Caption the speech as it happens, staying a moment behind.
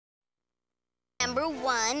number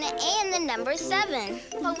 1 and the number 7.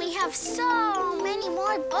 But we have so many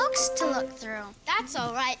more books to look through. That's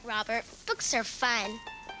all right, Robert. Books are fun.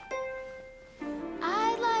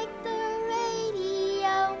 I like the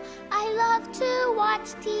radio. I love to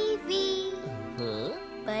watch TV.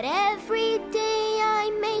 But every day I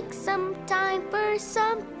make some time for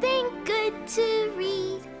something good to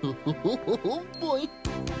read. Oh, boy.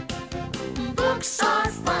 Books are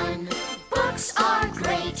fun. Books are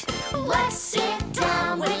great. Let's sit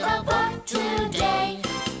down with a book today.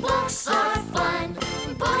 Books are fun.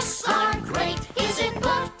 Books are great. Is it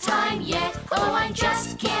book time yet? Oh, I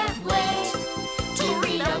just can't wait to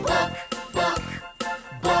read a book, book,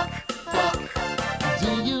 book, book.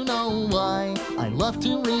 Do you know why I love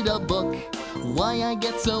to read a book? Why I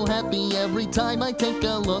get so happy every time I take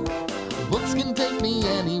a look? Books can take me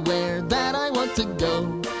anywhere that I want to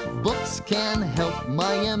go. Books can help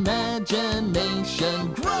my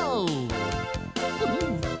imagination grow.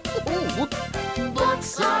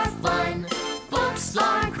 Books are fun. Books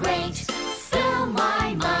are great. Fill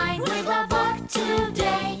my mind with a book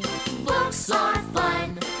today. Books are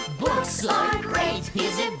fun. Books are great.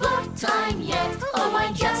 Is it book time yet? Oh,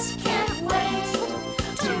 I just can't wait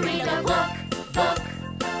to read a book, book,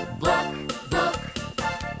 book, book.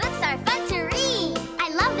 Books are fun to read. I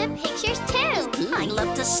love the pictures too. I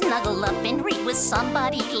love to snuggle up and read with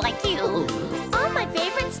somebody like you. All my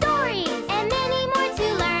favorite stories and many more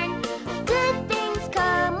to learn. Good things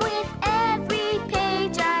come with every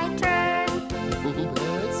page I turn.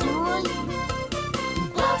 That's right.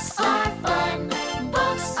 Books are fun.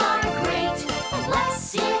 Books are great. Let's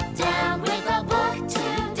sit down with a book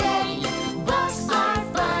today. Books are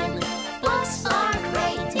fun. Books are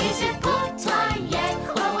great. Is it book time yet?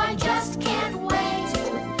 Oh, I just can't wait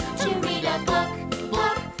to read a book,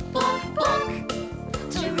 book, book, book.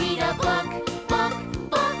 To read a book, book,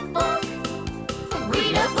 book, book.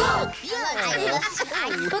 Read a book.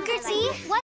 Booker T, what